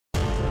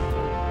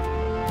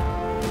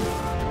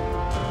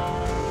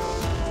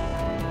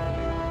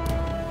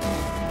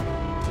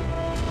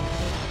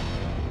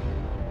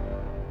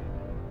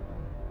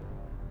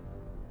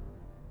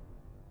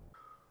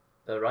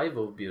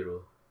rival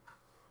bureau.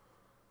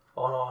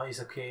 Oh no, he's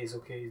okay, he's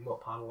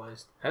not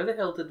paralysed. How the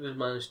hell did we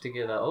manage to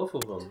get that off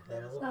of him?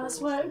 That's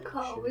why it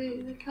cut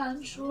away. They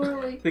can't show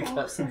her like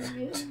boxing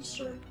and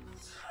strength.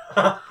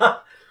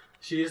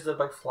 She used the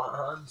big flat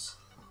hands.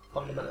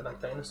 Turned them into big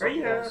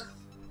dinosaurs.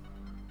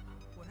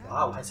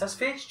 Wow, has his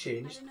face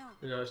changed?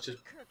 No, it's just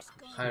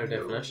higher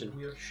definition.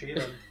 Weird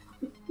shading.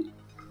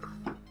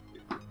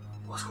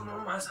 What's going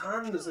on with his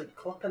hand? He's like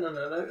clipping in and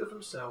out of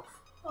himself.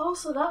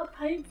 Also, that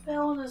pipe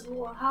fell on his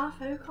lower half.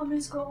 How come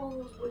he's got all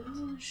those wounds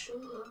on his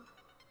shoulder?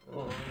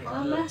 Oh,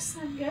 I missed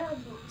him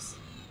getting those.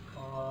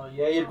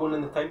 Yeah, you're going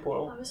in the time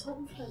portal. I was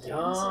hoping for a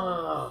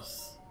dinosaur.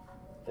 Yes!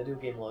 Video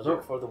game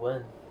logic for the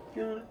win.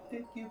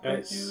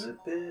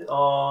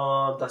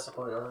 Oh,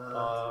 disappointing.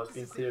 It's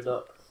been cleared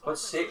up.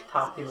 What's sake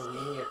tapping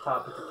away your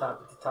tap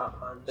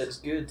hands? It's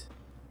good. Do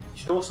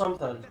you know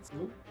something?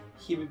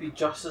 He would be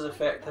just as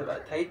effective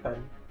at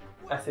typing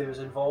if he was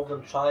involved in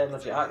a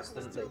tri-energy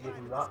accident that gave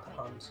him raptor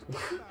hands.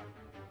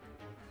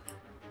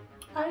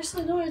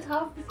 Actually, no, he'd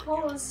have the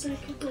claws so he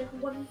could like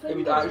one thing. He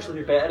would actually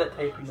be better at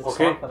typing than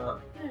slapping it.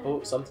 Yeah.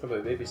 Oh, something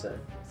about babysitting.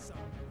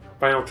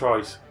 Final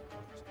choice.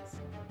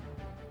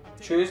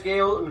 Choose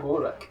Gale and go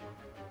Rick.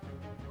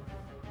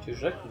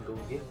 Choose Rick and go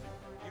again.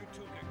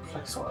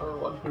 That's whatever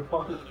one we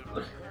want.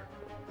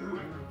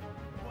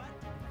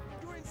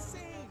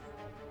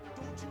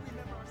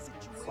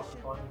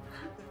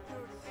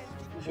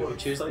 Should we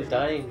choose the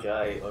dying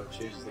guy or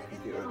choose the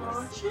computer guy?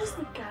 Oh, choose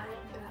the guy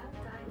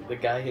and The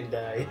guy and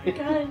die. the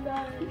guy and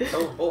die.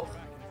 Kill them both.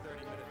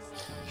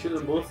 Shoot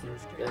them both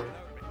and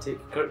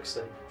take Kirk's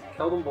side.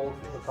 Kill them both,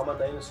 become a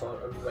dinosaur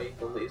and ride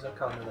the laser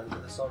cannon into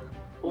the sun.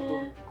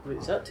 Yeah. Wait,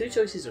 is that 2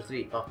 choices or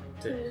 3? Oh,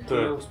 2.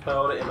 Gale's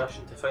priority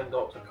mission to find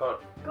Dr.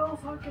 Kirk. Go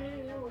for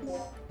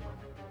Gale.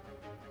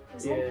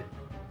 Is Yeah, it?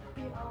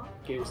 Beat up.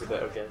 Gale's the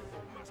better guy.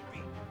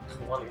 It's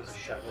the one who gives a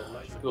shit in his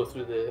mission. Go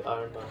through the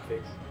Iron Man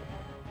phase.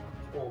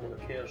 Oh, no one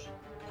cares.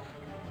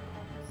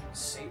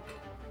 Sake.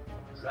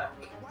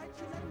 Rick.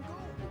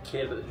 Don't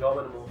care about the job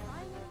anymore.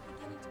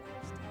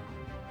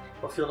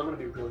 I feel I'm going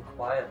to be really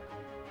quiet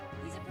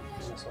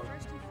in this one.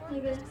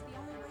 Maybe.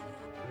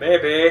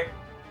 Maybe!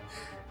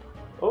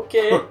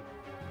 Okay!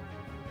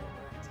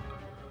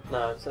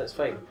 Nah, it's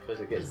fine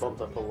because it gets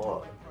bumped up a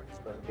lot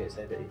when it gets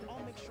edited.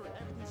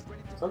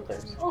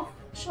 Sometimes. Oh,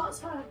 shots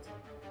fired.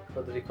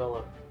 What did he call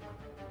it?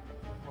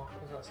 Oh,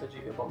 because I said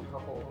you get bumped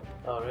up a lot.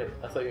 Oh right,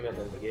 I thought you meant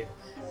in the game.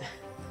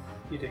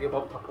 You do get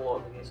bumped up a lot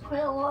in the game. Quite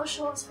a lot of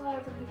shots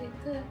fired in the game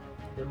too.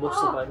 They're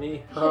mostly by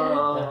me.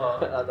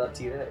 Ah, that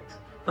T-Rex.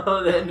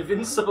 Oh, the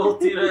invincible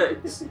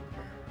T-Rex!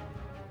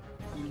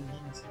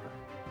 Invincible.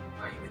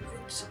 I'm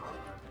invincible.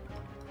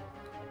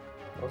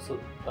 Also,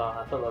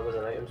 I thought that was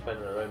an item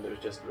spinning around, it was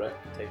just Rick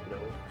typing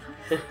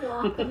away.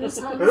 Flapping his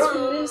hands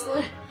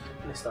furiously.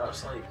 And he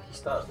starts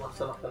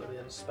lifting up into the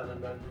air and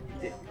spinning around and you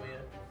take him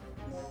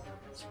away.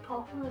 Just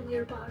pop him in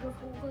your bag of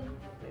holding.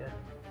 Yeah.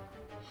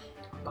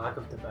 Bag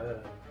of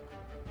devour.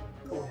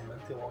 Pull him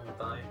into while you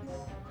die.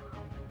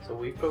 So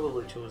we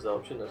probably chose the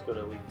option that's going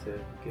to lead to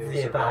Gale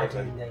The bad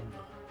surviving. ending.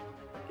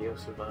 Gale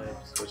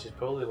survives, which is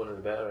probably one of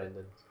the better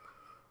endings.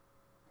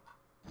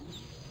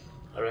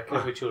 I reckon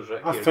if we chose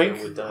Rick here,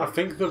 Gale would die. I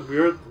think the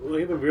weird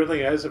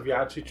thing is if you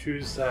actually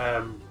choose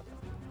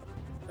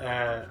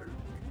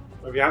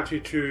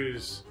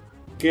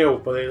Gale,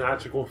 but then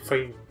actually go and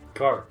find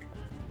Kirk,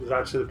 is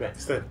actually the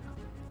best thing.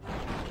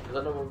 Is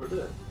that not what we're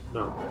doing?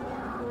 No.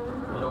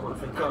 You don't want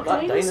to think of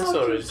That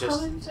dinosaur is just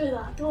coming through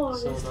that door.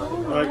 so It's annoying.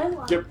 totally Right,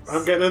 relentless.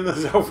 I'm getting in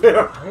this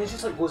elevator. I think it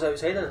just like goes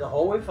outside into the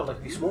hallway for like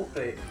a wee smoke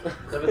break. And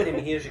every time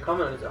he hears you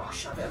coming, he's like, oh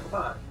shit, I better go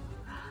back.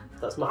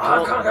 That's my I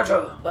cue. can't catch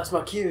you! That's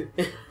my cue.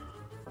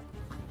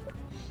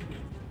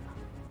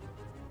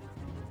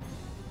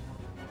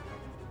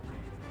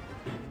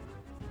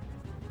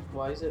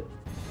 Why is it?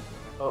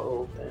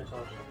 Uh-oh.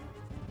 Dinosaurs.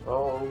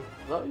 Oh, did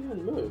that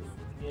even move?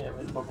 Yeah, it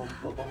went bubble,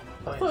 bubble.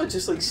 I thought it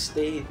just like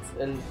stayed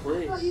in I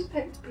place. thought you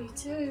picked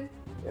B2.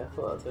 Yeah, I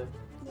thought that too.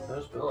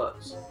 There's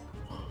bullets.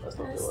 That's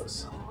not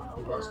bullets.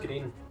 Oh, that's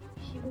green.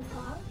 Hemo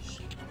patch.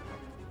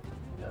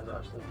 Yeah, it's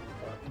actually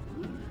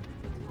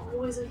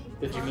Always a hemo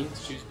Did you mean patch.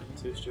 to choose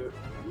B2, Stuart?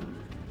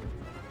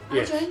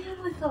 Yes. I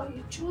genuinely thought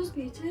you chose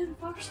B2 the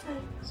first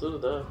time. So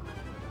did I. I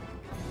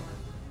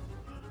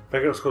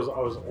think it's because I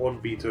was on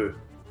B2.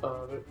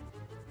 Right.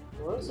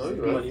 Well, that's So not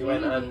you right. when you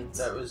went in,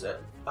 that was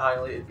it.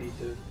 Highlighted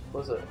B2.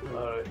 Was it?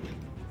 Alright.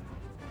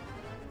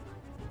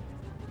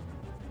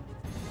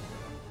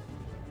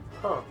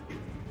 Huh.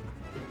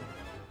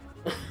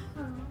 Oh,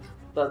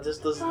 That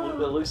just doesn't look,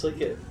 it looks like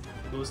it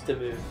goes to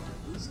move,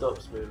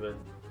 stops moving.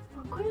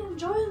 I'm quite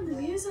enjoying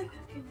the music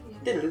I can hear.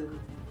 Diddle-oo.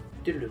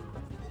 Diddle-oo.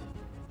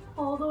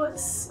 Although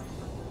it's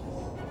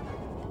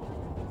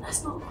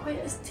not quite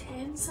as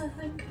tense, I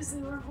think, as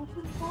they were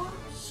hoping for.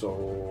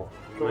 So,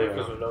 Probably yeah.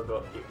 because we've not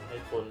got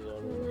headphones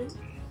on. Like,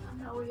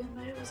 a million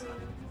miles away.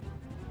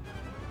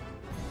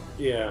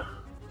 Yeah.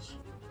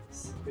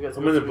 We got to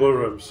I'm go in the through- blue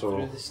room, so.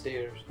 Through the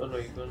stairs. Oh no,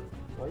 you've gone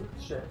white?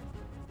 Shit.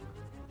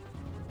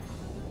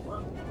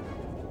 What?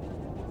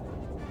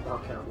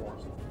 Okay, I'm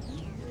lost.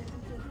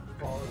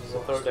 It's the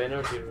third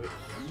energy route.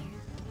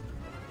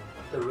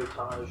 The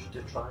routage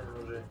to try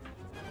energy.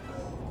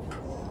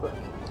 Quick.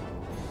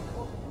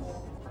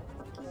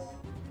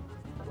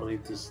 I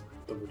need to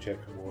double check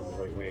I'm going the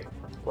right way.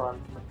 Plan.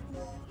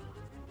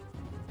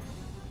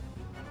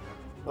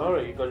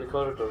 Alright, you got the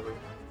corridor route.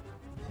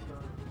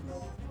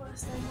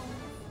 West End.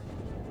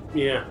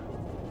 Yeah.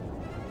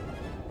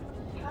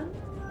 Can you go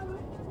that way?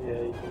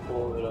 Yeah, you can go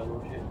over around the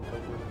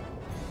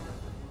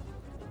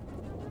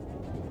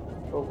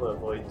Probably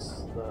avoids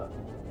that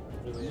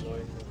really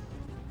annoying thing.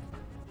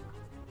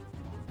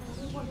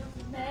 There's one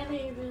of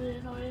many really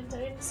annoying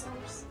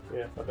dinosaurs.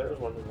 Yeah, I bet there's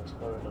one in this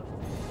corridor.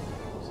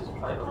 This is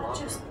private Not land.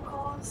 just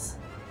because.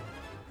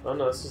 Oh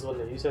no, this is the one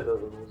that you said that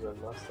was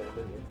in last time,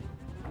 didn't you?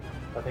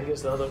 I think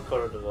it's the other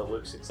corridor that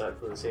looks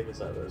exactly the same as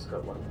that, but it's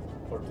got one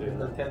or two in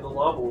there. Nintendo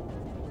Labo.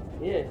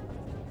 Yeah.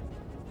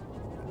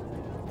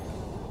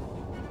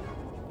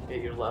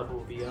 Get your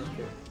Labo VR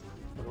kit.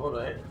 I know,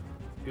 right?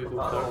 Google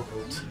Compatible.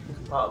 Cardboard.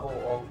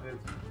 Compatible, all good.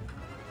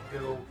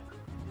 Google.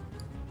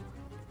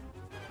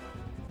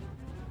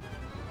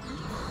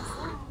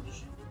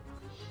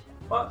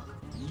 What?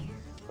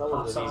 That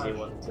one's an easy Passage.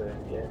 one to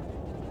get.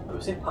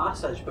 We say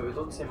passage, but we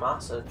don't say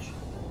massage.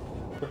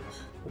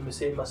 And we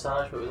say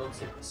massage, but we don't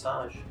say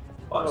passage.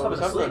 Oh, I was Oh, having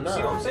a it's sleep, happening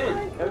see what I'm now.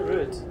 saying? How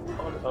rude.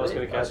 I was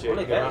going to catch you. You're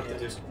Only going to have get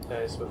to you. do swipe to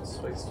I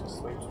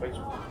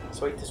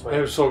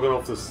swipe. was still going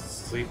off to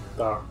sleep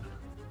there.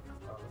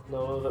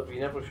 No, that we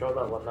never shot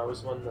that one. That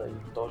was the one that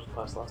you dodged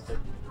past last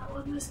time. That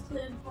one was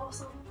plain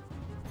possum.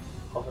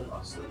 Having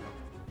a sleep.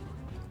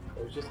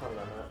 I was just having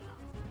a nap.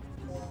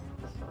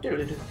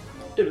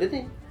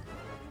 Doodly-doo.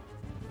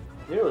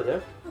 Nearly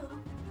there.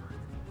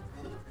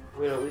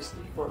 We're at least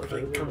 3 I quarters of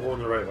think the I'm way. going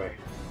the right way.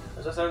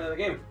 Is this the end of the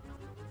game?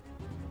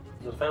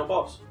 Is it the final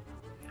boss?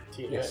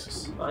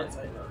 T-Rex. I ain't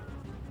saying that.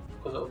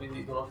 Because it'll be that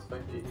you don't have to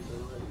fight the You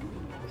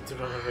need to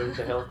run around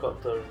the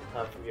helicopter and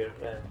have your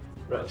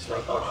red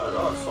sniper.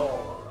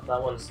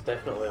 That one's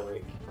definitely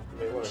awake. You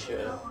may want to shoot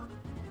it.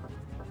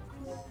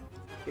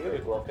 You got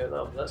your block out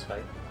that, that's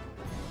fine.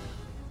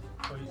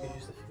 Or you can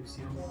use the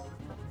fusil.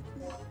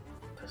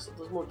 Pistol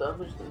does more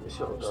damage than the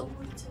shotgun.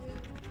 Only two.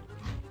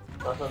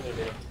 That's not going to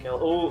be enough to kill.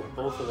 Oh,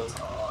 both of them.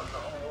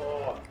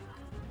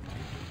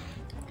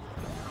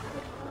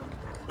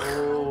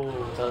 Oh,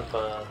 that's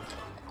bad.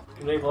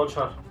 Grenade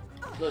launcher.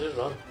 No, just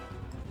run.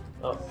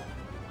 Oh.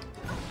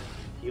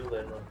 Heal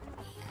then run.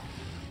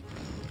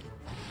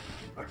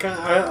 I can't,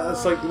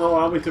 it's like not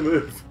allowing me to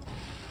move.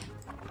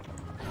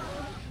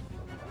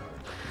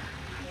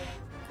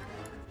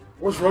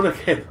 What's run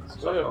again?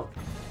 Circle.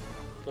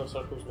 No,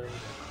 circle's mine.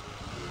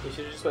 You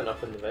should have just went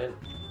up in the vent.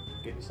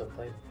 Give you some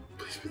time.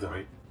 Please be the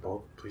right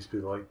Bob. Please be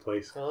the right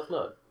place. Well, if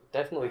not,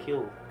 definitely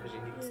heal because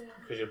you need,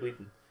 because you're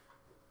bleeding.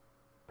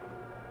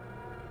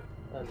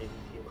 I need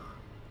to heal.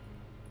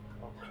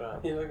 Oh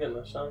crap. You're not getting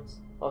a chance.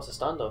 Oh, it's a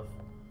standoff.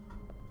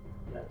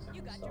 Yeah, it's a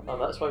good start. Oh,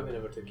 that's why we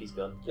never took his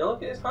gun. Yeah,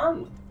 look at his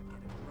hand.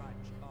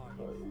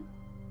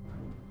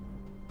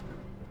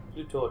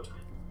 Blue torch.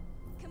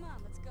 Come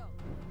on, let's go.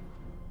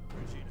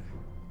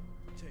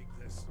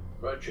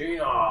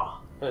 Regina.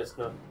 No, it's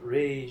not.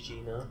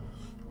 Regina.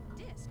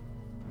 Disc.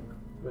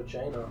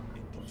 Regina.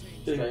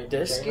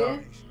 Disc, yeah?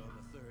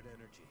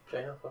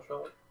 Regina for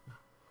sure.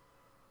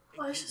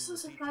 Well, it's just so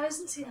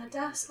surprising seeing a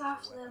disc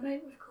after the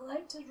amount we've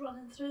collected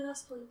running through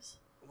this place.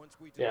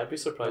 Yeah, I'd be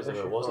surprised if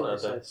Maybe it she wasn't thought a I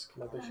said- disc.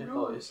 Maybe she I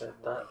thought know. you said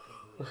that.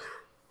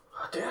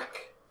 A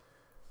dick.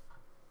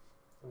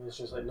 And it's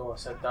just like, no, I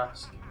said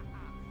desk.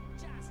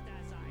 Just as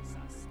I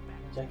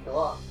suspect. Check it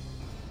out.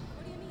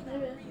 What do you mean?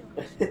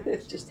 Maybe.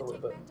 Real? Just a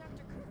little bit.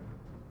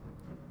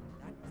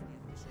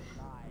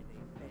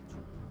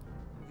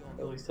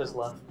 At least his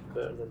laugh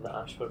better than the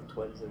Ashford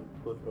twins and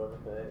Code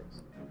Veronica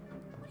X.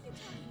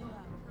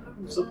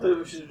 Sometimes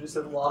we should have just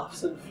said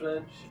laughs in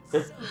French.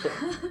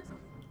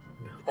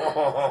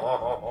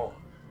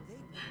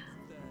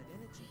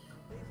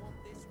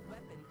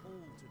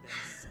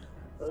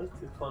 That was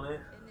too funny.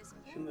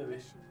 Shouldn't it be?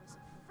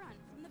 Front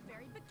from the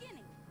very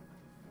beginning.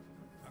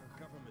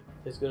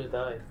 He's gonna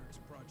die.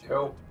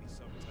 Cool.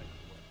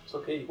 It's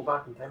okay, you go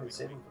back in time and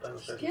save him for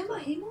dinosaurs. Get my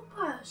hemo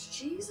patch.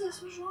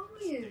 Jesus, what's wrong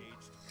with you?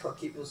 Try to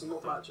keep those emo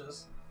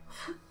patches.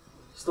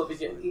 Still be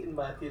getting eaten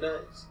by a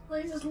T-Rex.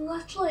 Like, there's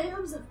literally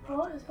items that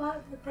brought us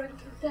back to the brink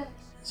of death.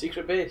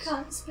 Secret base.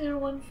 Can't spare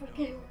one for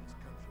Gale.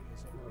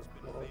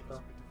 Not like that.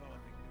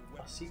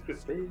 A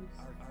secret base.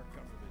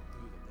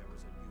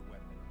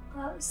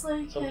 That's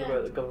like Something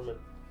about the government.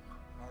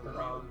 The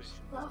arms.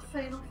 that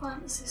Final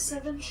Fantasy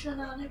VII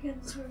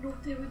shenanigans where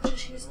nobody would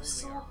just use a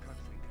soft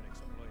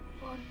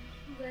on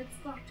Red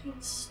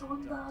 13's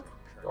Stone Dad.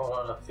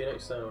 Oh, no,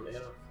 Phoenix down on air.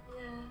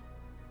 Yeah.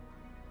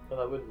 Well,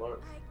 that wouldn't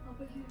work. Oh,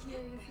 but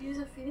if you use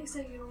a Phoenix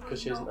egg, you're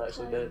Because she isn't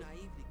actually dead.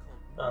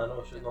 Ah,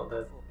 no, she's not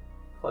dead.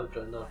 Cloud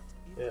drowned her.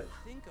 Yeah.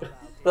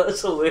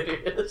 That's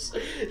hilarious.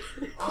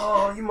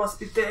 Oh, you must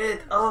be dead!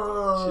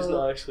 Oh! She's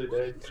not actually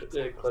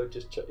dead. Cloud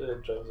just drowns her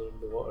in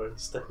the water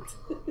instead.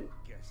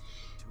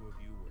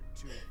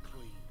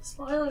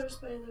 Spoilers,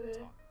 by the way.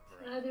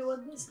 For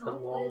anyone that's A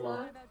not long played one.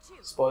 that. About you.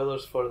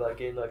 Spoilers for that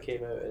game that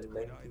came out in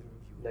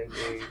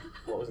 1990.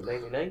 What was it?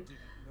 99.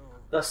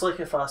 That's like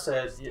if I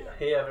said,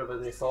 hey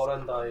everybody,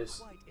 Thorin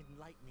dies.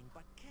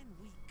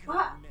 What?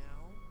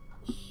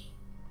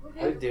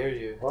 How Okay. dare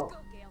you? What? Go,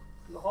 Gale.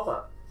 The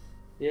Hobbit.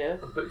 Yeah.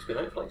 The book's been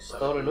out for like 7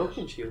 Thorin years.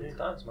 Oakenshield. He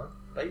dies, man.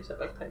 Bites it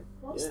big time.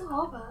 What's Yeah. the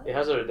Hobbit? It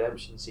has a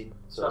redemption scene,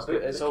 so it's,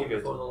 good. It's all good.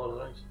 Before the Lord of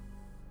the Rings.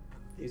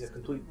 He's a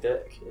complete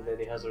dick, and then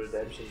he has a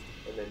redemption,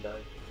 and then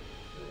dies.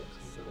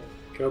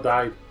 Kill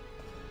died.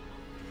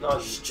 No,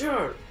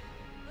 Stuart!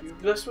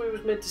 That's what he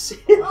was meant to say.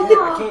 yeah,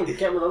 I can't get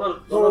him with another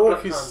Oh,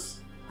 grip hand. he's.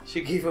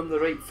 She gave him the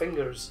right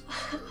fingers.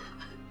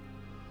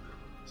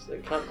 So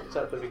it can't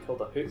exactly be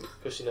called a hook,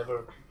 because she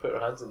never put her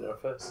hands in her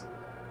fist.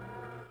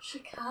 She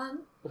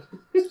can't.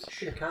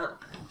 She can't.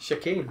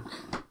 Chicane.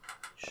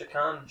 She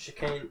can. She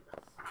can't.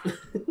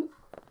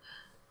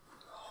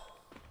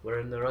 We're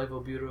in the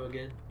rival bureau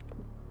again.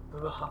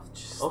 We will have to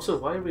just. Also,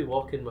 why are we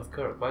walking with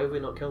Kirk? Why have we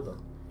not killed him?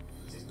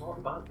 He's not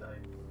a bad guy.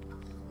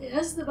 He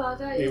is the bad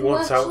guy. He He's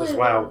wants out as literally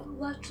well.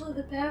 Literally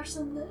the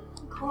person that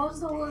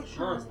caused all this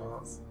No, it's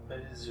shenanigans. not.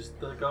 It's just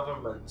the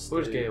government.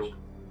 Where's stage. Gale?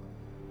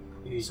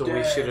 He's So dead.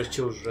 we should have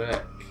chose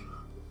Rick.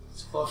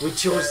 He's fucking We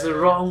chose the dead.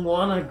 wrong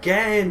one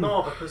again!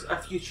 No, because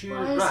if you choose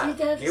Why is he Rick,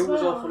 dead Gale as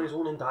goes well? off on his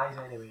own and dies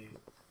anyway.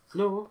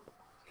 No.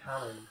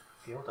 Canon.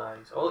 Gale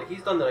dies. Oh,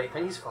 he's done the right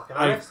thing. He's fucking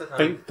I arrested him.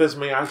 think this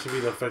may actually be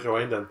the official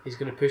ending. He's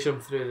going to push him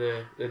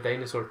through the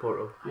dinosaur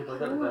portal. You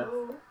believe it, Beth?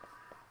 Oh,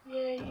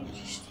 yeah, you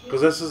just.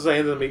 Because this is the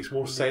ending that makes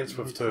more You sense need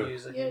with to 2.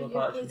 use the Yeah, Gale you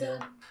patch, put yeah.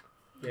 in.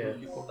 Yeah.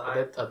 You will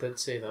I die. did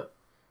say that.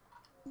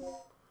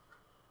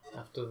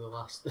 After the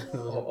last...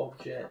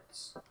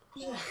 Objects.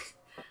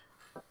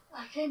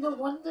 I kind of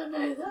wonder now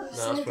that I've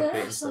that's said for it, creating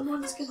if stuff.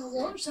 someone's going to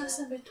watch this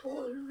and be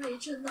totally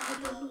raging that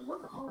I don't know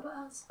what the Hobbit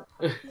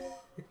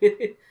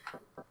is.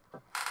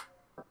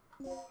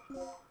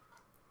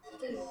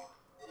 Dude,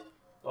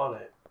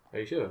 Alright. Are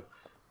you sure?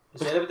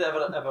 Has anybody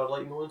ever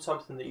like known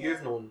something that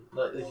you've known,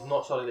 that you've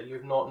not, sorry, that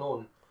you've not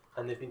known,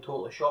 and they've been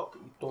totally shocked that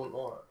you don't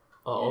know it?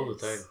 Oh, all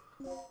the Yes.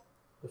 time.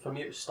 And for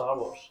me, it was Star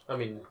Wars. I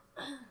mean,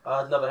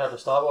 I'd never heard of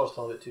Star Wars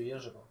till about 2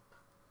 years ago.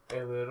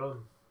 earlier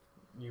on,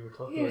 you were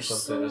talking You're about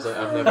something. so It's like,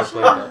 I've foolish. never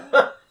played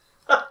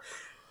that.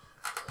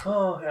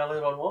 Oh,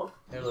 earlier on what?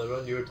 Earlier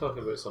on, you were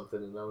talking about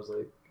something, and I was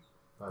like,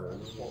 I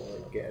don't know,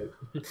 like, get out.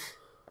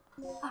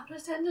 I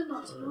pretended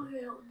not to know who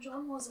Elton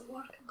John was at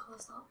work and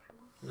caused that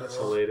problem. That's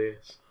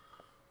hilarious.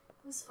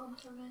 It was fun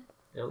for me.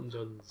 Elton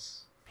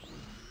John's,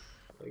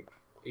 like,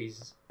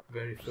 he's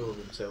very full of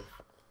himself.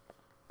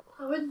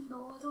 I wouldn't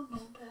know, I don't know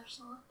him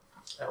personally.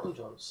 Elton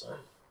John's son.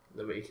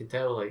 No, but you can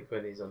tell, like,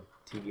 when he's on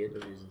TV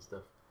interviews and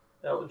stuff.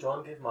 Elton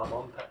John gave my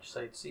mum pitch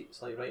side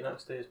seats, like right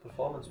next to his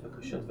performance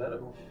because she had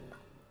vertigo.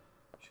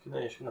 She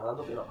couldn't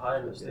handle being up high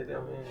in the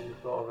stadium, and he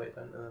brought her right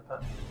down to the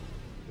pitch.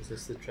 Is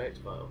this the Trex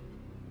file?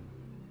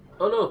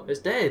 Oh no, it's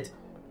dead!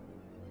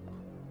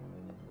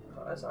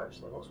 That is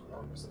actually what's going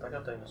on. It's the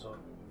bigger dinosaur.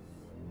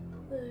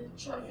 The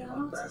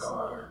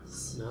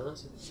Giganotosaurus. No,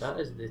 that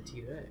is the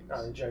T-Rex.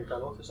 Ah, the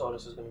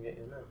Giganotosaurus is going to get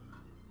you now.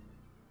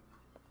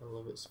 I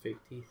love its fake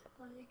teeth.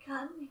 Well, you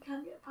can't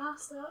get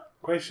past it.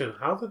 Question,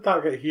 how did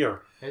that get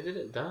here? How did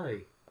it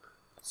die?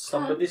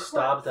 Somebody Can't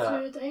stabbed clip it.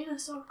 through a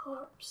dinosaur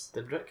corpse.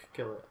 Did Rick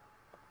kill it?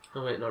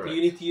 Oh wait, not Do Rick.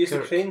 you need to use the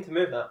Kirk. crane to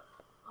move it?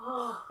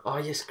 Oh, Oh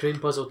yes, crane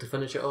puzzle to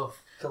finish it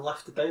off. To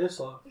lift the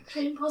dinosaur? the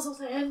crane puzzle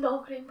to end all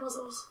crane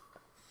puzzles.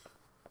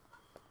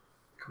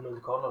 Come round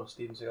the corner and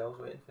Steven Seagal's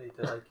waiting for you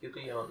to like you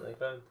onto the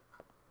ground.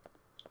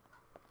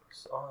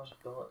 Oh, there's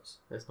bullets.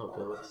 It's not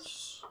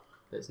bullets.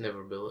 It's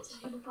never bullets.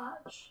 Taking a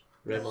patch.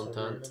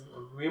 Remontant.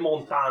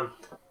 Remontant.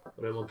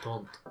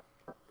 Remontant.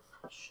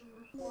 Sure,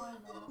 why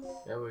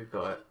not? Yeah, we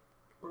got it.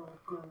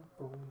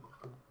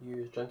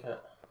 You drink it.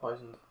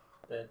 Poisoned.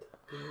 Dead.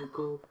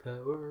 Go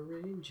Power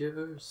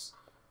Rangers.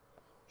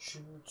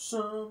 Shoot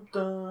some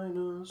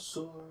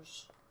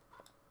dinosaurs.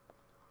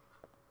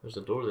 There's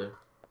a door there.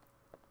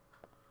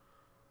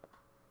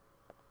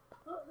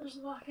 Oh, there's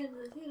the back end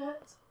of the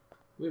T-Rex.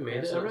 We made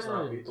Yes, it it's that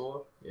wee around.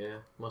 door. Yeah,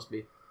 must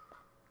be.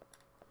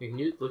 You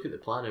can look at the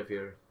plan if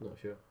you're not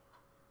sure.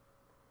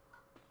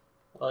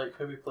 I like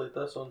how we played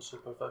this on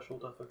superficial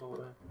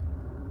difficulty.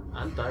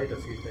 And died a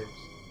few times.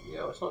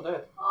 Yeah, it's not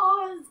dead.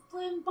 Oh, it's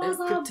playing It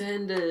puzzle.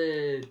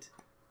 pretended.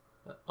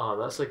 Oh,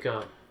 that's like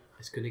a.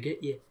 It's gonna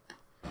get you.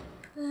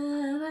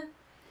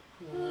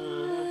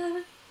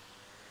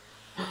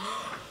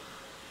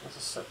 That's a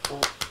sick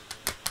quote.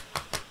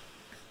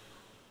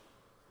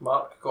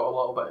 Mark got a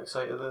little bit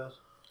excited there.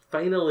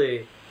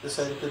 Finally.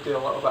 Decided to do a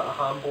little bit of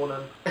ham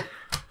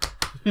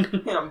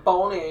boning. Ham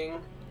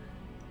boning.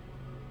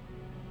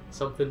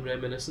 Something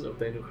reminiscent of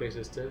Dino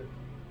Crisis 2.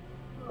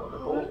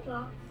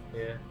 Hovercraft.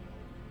 Yeah.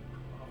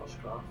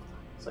 Hovercraft.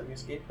 It's like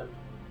escaping.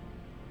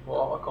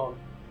 What Otacon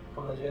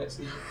on the jet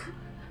ski.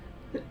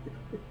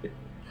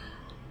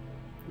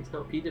 He's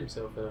not peed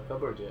himself in a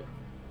cupboard yet.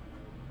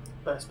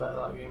 Best bit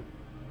of that game.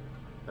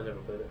 I never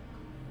played it.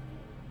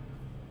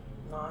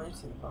 No, I've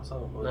seen the pass. I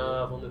don't know.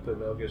 No, I've only put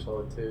Metal Gear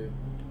Solid 2.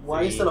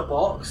 Why is there a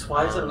box?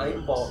 Why is there an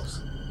item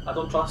box? I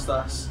don't trust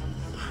this.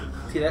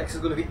 T-Rex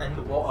is going to be in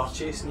the water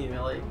chasing you with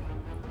like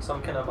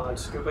some kind of bad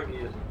scuba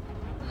gear.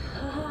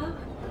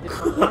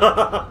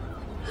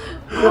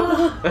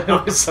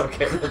 It was some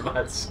kind of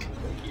mad scuba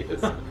gear.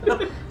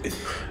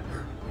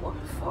 What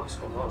the fuck's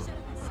going on?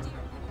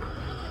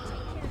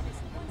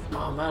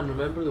 Oh man,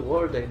 remember the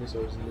water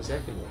dinosaurs in the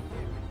second one?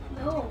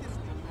 No.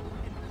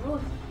 No.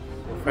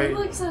 We're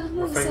Like something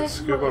we're the finding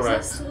second scuba one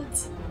rats.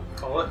 existed.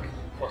 Oh look,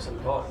 what's in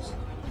the box?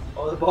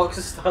 Oh, the box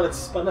has started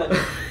spinning.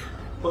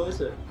 What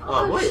is it? Oh,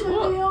 Oh wait, shit,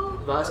 what? yo.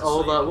 That's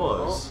all that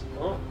was?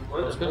 Oh, I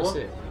was going to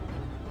say.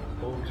 Oh,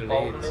 Ball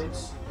grenades.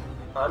 grenades.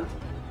 And.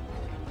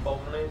 Ball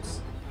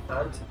grenades.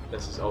 And.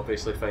 This is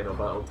obviously final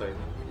battle time.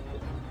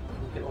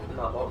 You can open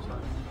that box now.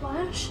 Why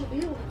a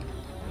Chaville?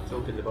 Let's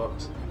open the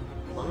box.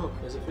 Oh no,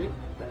 is it free?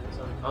 Then it's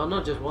on. Oh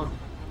no, just one.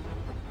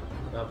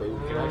 Ah, but you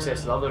can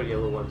access the other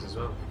yellow ones as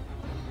well.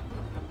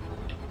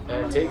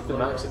 Take the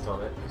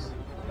Maxitonics.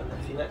 And the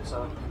Phoenix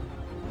are.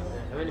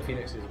 How many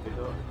phoenixes have we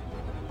got?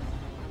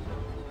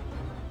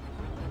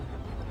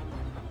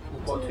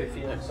 We've got 2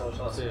 Phoenix are,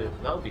 so that's So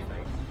that'll be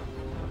fine.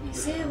 You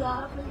say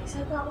that, but you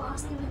said that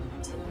last time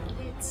in 2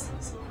 minutes,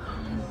 so.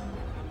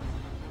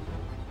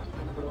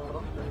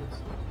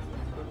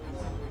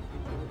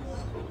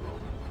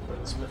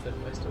 Got the smithing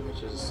pistol,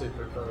 which is a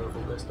super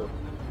powerful pistol,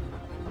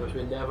 which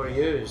we never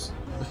use.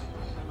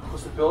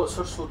 Because the bullets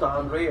are so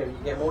damn rare, you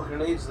get more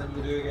grenades than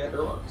you do get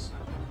bullets.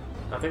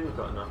 I think we've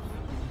got enough.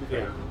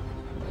 Yeah.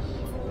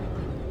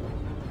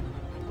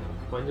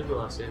 When did we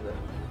last say that?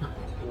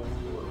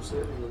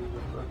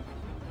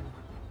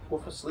 Go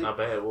for sleep. I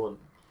bet it won't.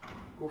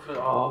 Go for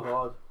oh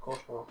god, of course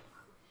not.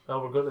 Oh,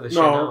 we're going to the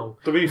show No,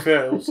 to be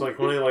fair, it was like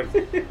only like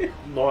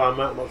not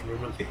that much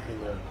movement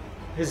between there. now.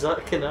 Is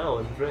that canal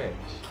in French?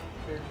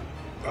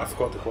 I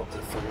forgot to go up to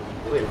the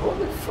friggin' Wait, what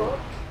the fuck?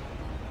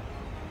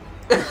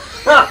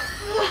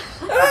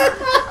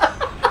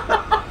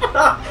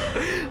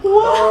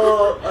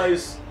 Oh,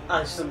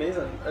 it's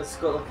amazing. It's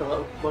got like a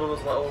little, one of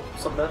those little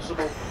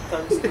submersible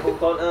things to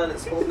hold on to, and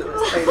it's holding it with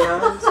its tiny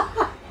hands.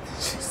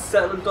 She's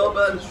sitting on top of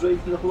it and it's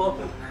riding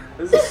along.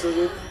 This is so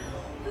good.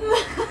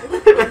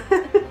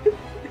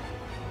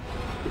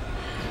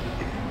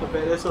 I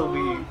bet this will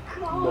be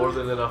God. more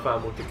than enough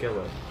ammo to kill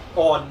it.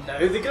 Oh, now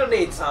the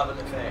grenades have an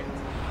effect.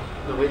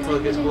 The wait till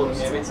it gets close.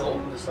 Yeah, wait till it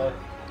opens the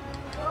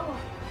Oh,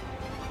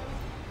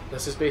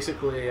 This is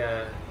basically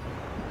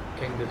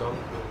King the Donkey.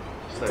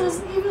 it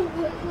doesn't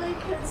even look like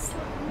it's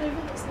like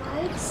moving its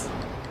legs.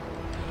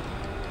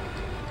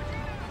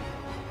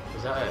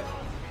 Is that it?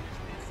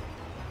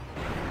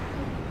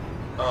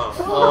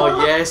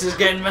 Oh yes, it's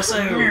getting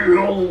missing!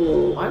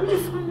 Why would you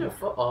find it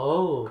for?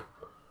 Oh.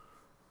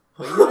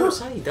 Well, you're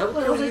outside, that would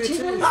Well, kill the you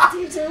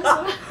too.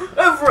 details.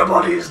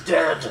 Everybody's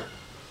dead!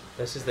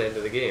 This is the end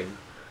of the game.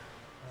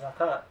 Is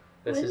that it?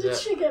 This When is did it.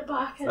 she get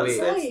back Wait.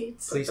 inside?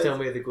 Please tell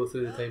me they go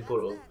through the time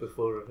portal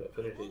before it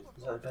finishes.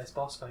 Is that the best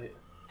boss fight?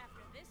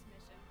 After this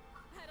mission,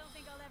 I don't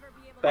think I'll ever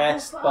be able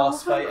Best But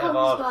boss Alpha fight comes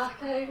ever.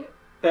 back out.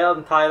 Better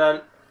than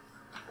Tyrant.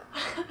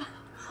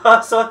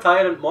 I saw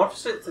Tyrant morph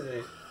suit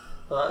today.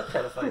 Well, that's a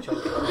terrifying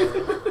chunk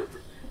of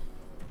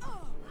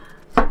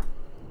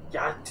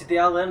Yeah, today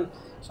I learned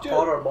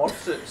horror morph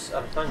suits,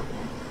 I think.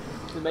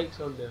 The mic's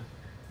on there.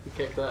 You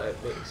kick that,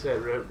 it makes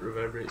it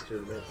reverberates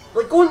through the mic.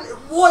 Like going,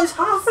 what is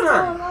happening?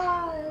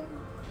 Alright.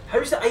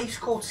 How's the ice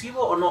cold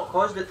seawater not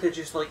caused it to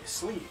just like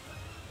sleep?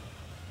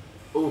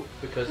 Oh,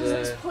 because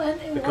Because it's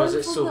plenty because warm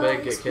it's from so that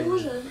big it can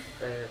explosion.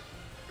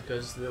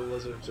 because the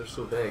lizards are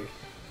so big,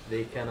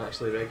 they can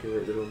actually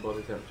regulate their own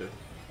body temperature.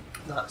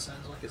 That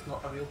sounds like it's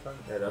not a real thing.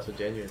 Yeah, that's a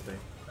genuine thing.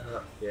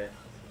 Yeah.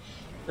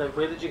 Now,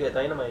 where did you get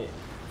dynamite?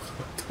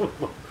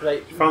 Don't know.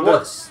 Right, Found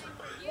what's...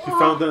 She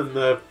found it in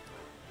the.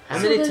 How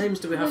So many the- times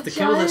do we have the to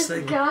kill this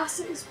giant thing? gas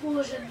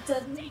explosion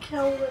didn't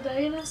kill the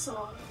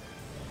dinosaur,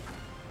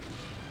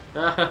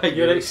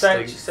 You're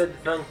excited, you said the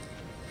thing.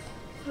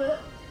 but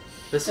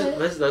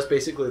That's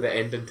basically the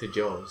ending to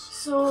Jaws.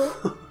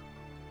 so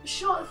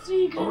shot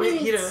 3 Oh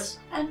wait, here it grenades is.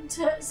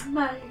 into its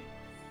mouth,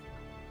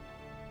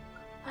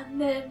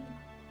 and then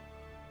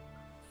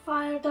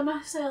fired a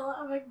missile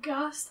out of a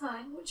gas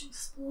tank which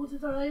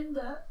exploded around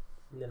it,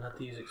 And then had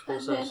to use and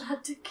explosives. then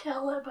had to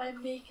kill it by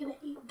making it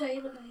eat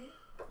dynamite.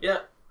 Yeah,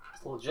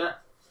 it's legit.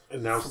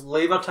 And now.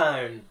 Flavor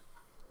Town.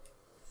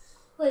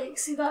 Like,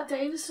 see, that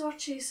dinosaur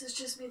chase has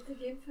just made the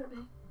game for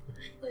me.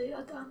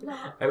 Like, I'm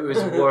not. It was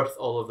worth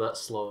all of that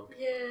slog,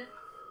 Yeah.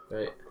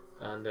 right?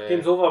 And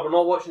Game's over, we're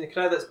not watching the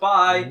credits,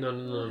 bye!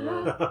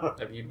 No.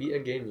 If you beat a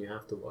game, you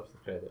have to watch the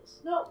credits.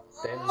 No.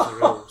 Them's the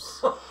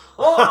rules.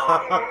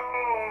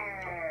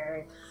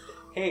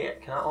 Hey,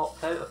 can I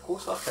opt out of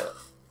Coast Circuit?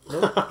 No.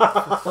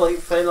 Like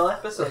final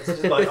episodes,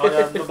 just like, oh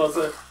yeah, I'm about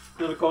to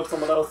record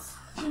someone else.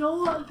 Do you know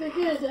what would be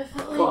good if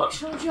it like What?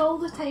 showed you all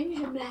the times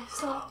you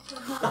messed up?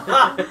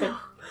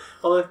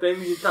 All the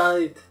times you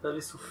died, that'd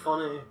be so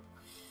funny.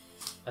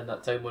 And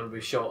that time when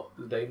we shot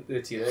the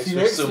T-Rex with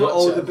Next so to much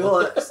all the ammo,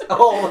 bullets,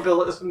 all the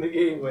bullets in the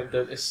game. went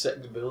down to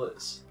 6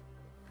 bullets.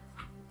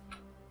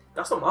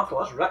 That's not my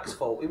fault, that's Rick's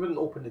fault, he wouldn't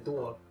open the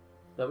door.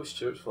 That was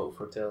Stuart's fault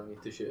for telling you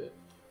to shoot it.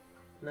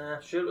 Nah,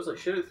 shoot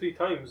it 3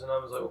 times, and I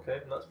was like, okay,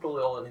 and that's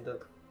probably all I needed.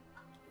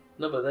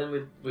 No, but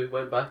then we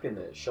went back in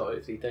it, shot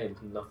it 3 times,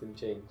 and nothing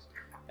changed.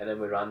 And then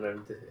we ran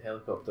around the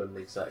helicopter, and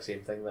the exact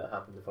same thing that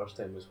happened the first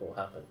time was what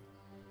happened.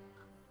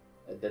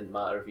 It didn't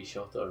matter if he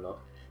shot it or not.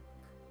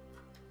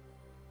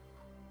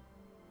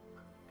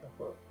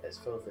 It's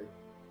filthy.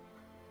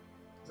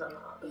 Is that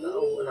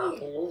an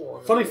apple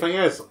one? Funny thing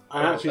is,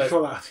 I actually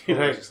shot that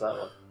T-Rex. Just that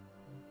one.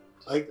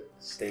 I-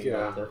 stayed yeah.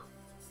 around it.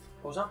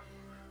 What was that?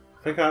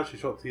 I think I actually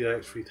shot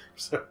T-Rex 3 times.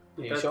 So.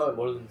 You shot it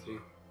more than 3.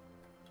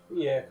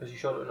 Yeah, because you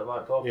shot it in the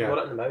back off. Yeah. You got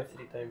it in the mouth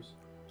 3 times.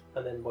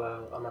 And then with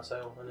a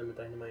missile, and then with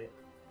dynamite.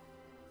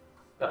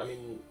 But I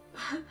mean,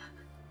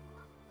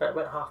 it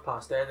went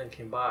 10:30 and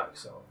came back,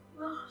 so.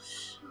 Oh,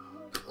 shut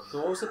up. So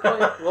what was the point?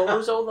 What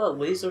was all that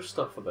laser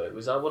stuff about?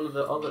 Was that one of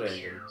the other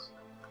endings?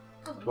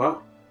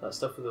 What? That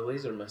stuff with the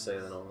laser missile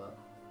and all that?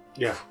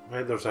 Yeah, I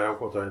think there's a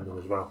helicopter in there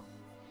as well.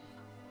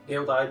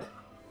 Gale died.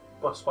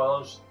 But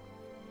spoilers.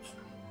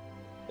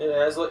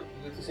 Yeah, it's like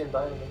you get the same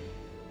dialogue.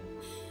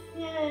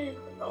 Yay.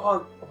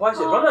 Oh, why is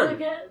it Oh, running?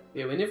 again.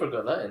 Yeah, we never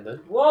got that ending.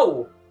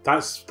 Whoa!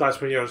 That's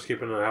when you're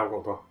escaping in a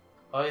helicopter.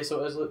 Oh, yeah,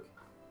 so it is, look.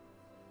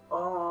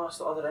 Oh, it's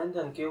the other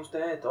ending. Gale's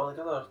dead.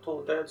 Altogether.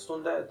 Total dead.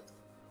 Stone dead.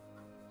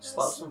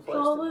 Slaps It's and flies.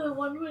 probably the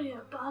one where you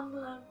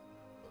abandon him.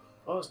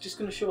 Oh, it's just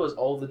going to show us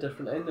all the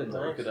different endings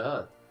that we Nice. could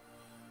have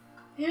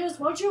Here's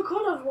what you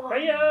could have won.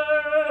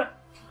 had.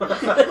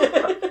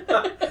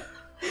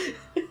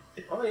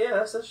 Oh yeah,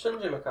 that's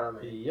Shinji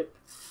Mikami. Yep.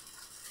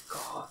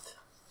 God.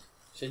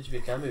 Shinji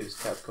Mikami's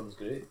Capcom's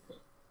great.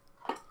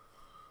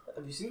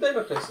 Have you seen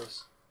Dino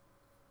Crisis?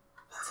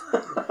 You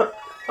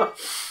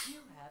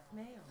have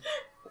mail.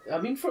 I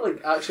mean, for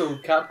like actual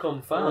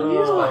Capcom fans You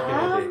back in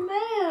have the day.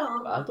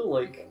 mail. I don't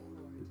like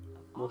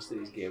most of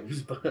these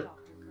games, but Dr.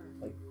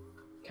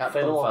 Kirk.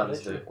 Final Capcom fans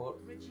Operation do. Report.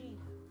 Regina.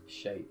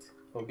 Shite.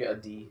 I'll get a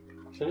D.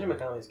 Shinji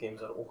Mikami's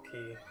games are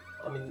okay.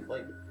 I mean,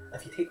 like,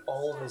 if you take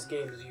all of his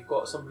games, you've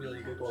got some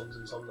really good ones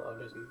and some that are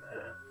just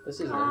This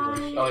isn't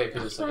English. Oh yeah,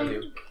 because it's a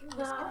video. think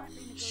that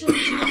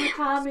Shinji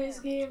Mikami's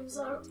games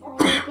are all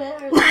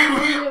better than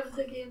any of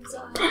the games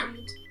that I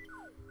made.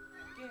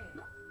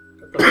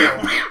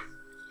 Gay.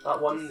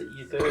 That one that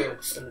you do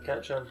in the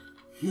kitchen,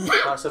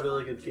 that's a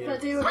really good game.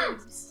 Video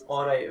games.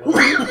 Alright.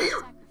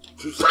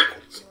 2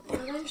 seconds.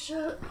 Alright,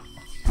 shit.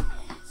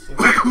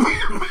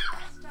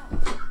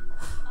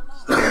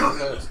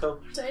 Still,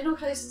 Dino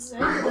Crisis is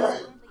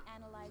ended.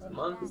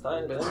 man, it's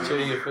dying. But it's chew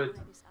your food.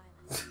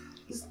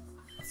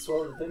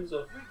 Swallow the things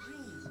off.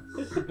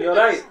 You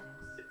alright?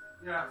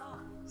 Yeah.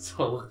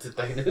 Swallow the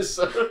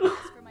dinosaur.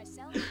 For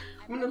myself,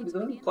 I mean,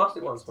 the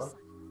plastic ones, man.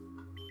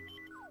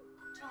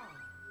 Tom.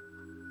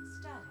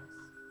 Status.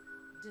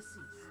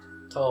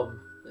 Deceased. Tom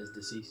is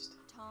deceased.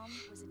 Tom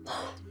was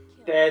attacked and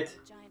killed Dead. by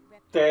a giant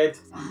reptile. Dead.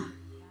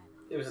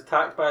 It was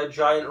attacked by a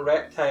giant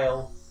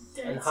reptile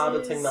Dead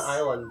inhabiting is- the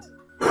island.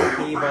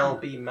 He will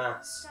be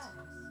missed. Status.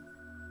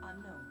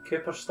 Unknown.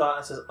 Cooper's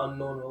status is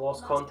unknown. We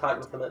lost contact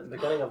with him at the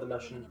beginning of the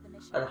mission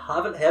and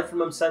haven't heard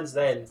from him since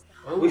then.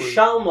 Oh, We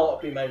shall not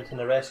be mounting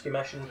a rescue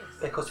mission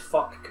because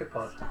fuck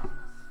Cooper.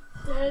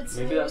 Dead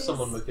maybe that's is-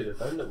 someone we could have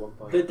found at one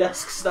point. The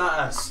disc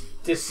status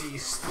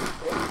deceased.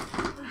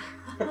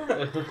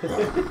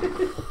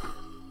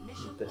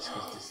 Disc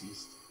is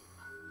deceased.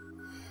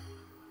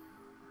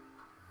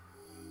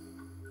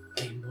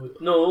 Game mode.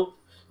 No.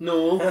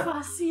 No.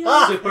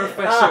 Fascia.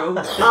 Superficial.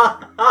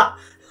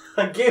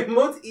 Game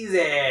mode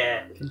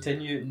easy.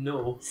 Continue.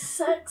 No.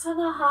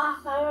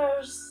 6.5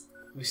 hours.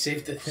 We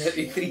saved it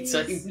 33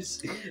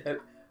 Jeez. times.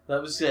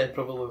 That was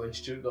probably when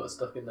Stuart got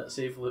stuck in that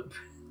save loop.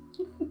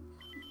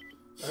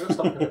 I got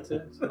stuck in it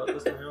too, so that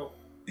doesn't help.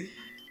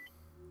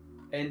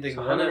 Ending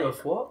So how 1 out many?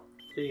 of what?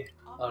 3.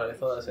 Alright, I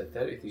thought I said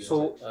 33.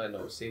 So- I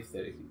know, saved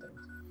 33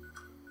 times.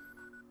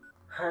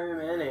 How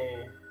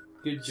many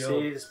Good job.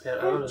 saves per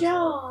hour? Good is that?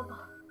 job.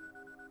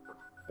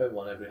 About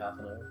 1 every half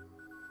an hour.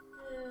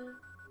 Yeah.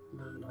 You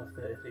didn't have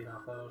 33 and a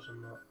half hours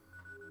in that.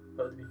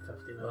 That would have been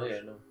 15 hours. Oh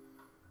yeah, no.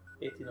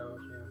 18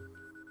 hours, yeah.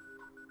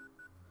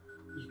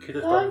 You could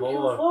have Thank done you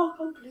more. for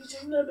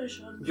completing the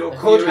mission. You If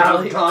could you would have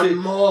like done to-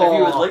 more. If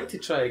you would like to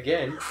try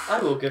again, I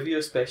will give you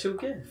a special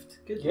gift.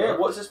 Good Yeah, luck.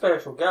 what's the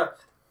special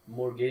gift?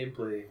 More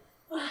gameplay.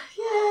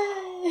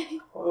 Yay!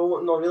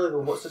 Oh, no, really though,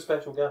 what's the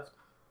special gift?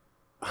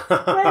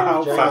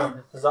 How Well,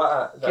 fat? Is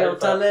that it? Kill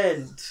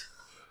talent!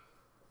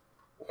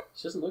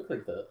 She doesn't look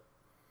like that.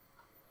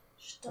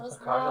 She That's does a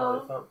casual now.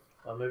 outfit.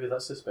 Or maybe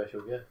that's a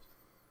special gift.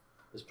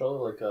 It's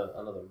probably like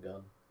another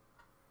gun.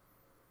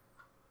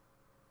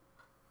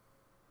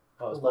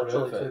 Oh, it's more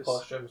Literally 2 outfits.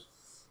 costumes.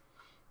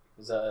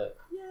 Is that it?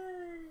 Yay!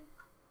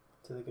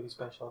 Do they give you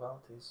special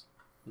abilities?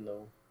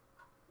 No.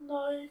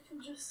 Now you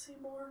can just see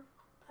more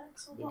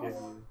pixel They give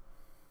bar. you...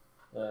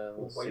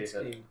 let's save it.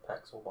 Widescreen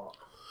pixel bar.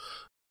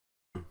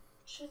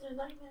 Shouldn't have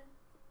done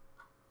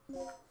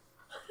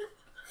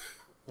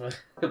that.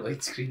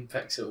 Widescreen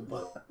pixel,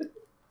 but...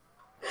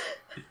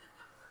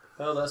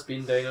 Well, that's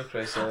been Dino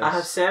Crisis. I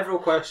have several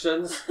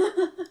questions.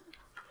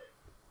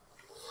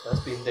 That's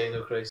been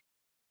Dino Crisis.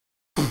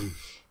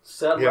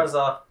 Certain Yep. as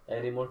a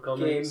Any more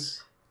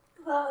comments?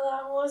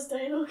 That was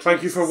Dino.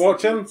 Thank you for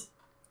watching.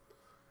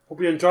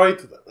 Hope you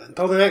enjoyed.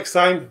 Until the next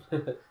time.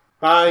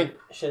 Bye.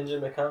 Shinji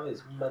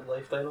Mikami's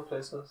midlife Dino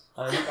crisis.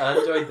 I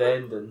enjoyed the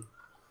ending.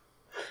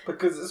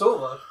 Because it's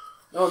over.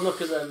 Oh no,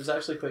 because it was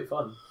actually quite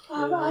fun.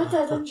 I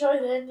did enjoy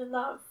the end and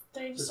that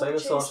dinosaur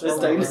dinosaur chase. The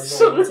Oh,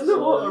 dinosaur no, in the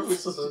water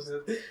so was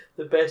good.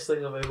 the best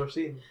thing I've ever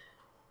seen.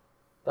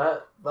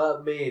 That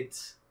made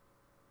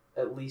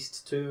at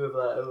least 2 of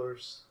that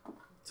hours.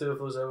 2 of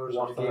those hours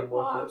of the game Oh,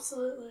 worth it.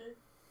 absolutely.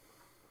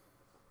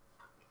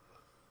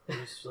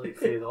 Just like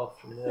fade off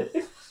from there.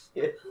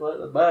 Yeah,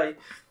 bye.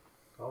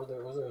 I was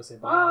going to say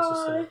bye. I was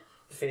just going Bye.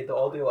 to fade the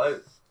audio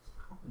out.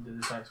 And do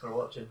the thanks for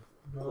watching.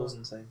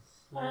 Closing sign.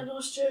 I know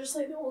Stuart's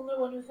like the only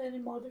one with any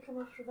modicum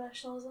of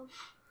professionalism.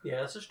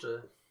 Yeah, this is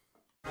true.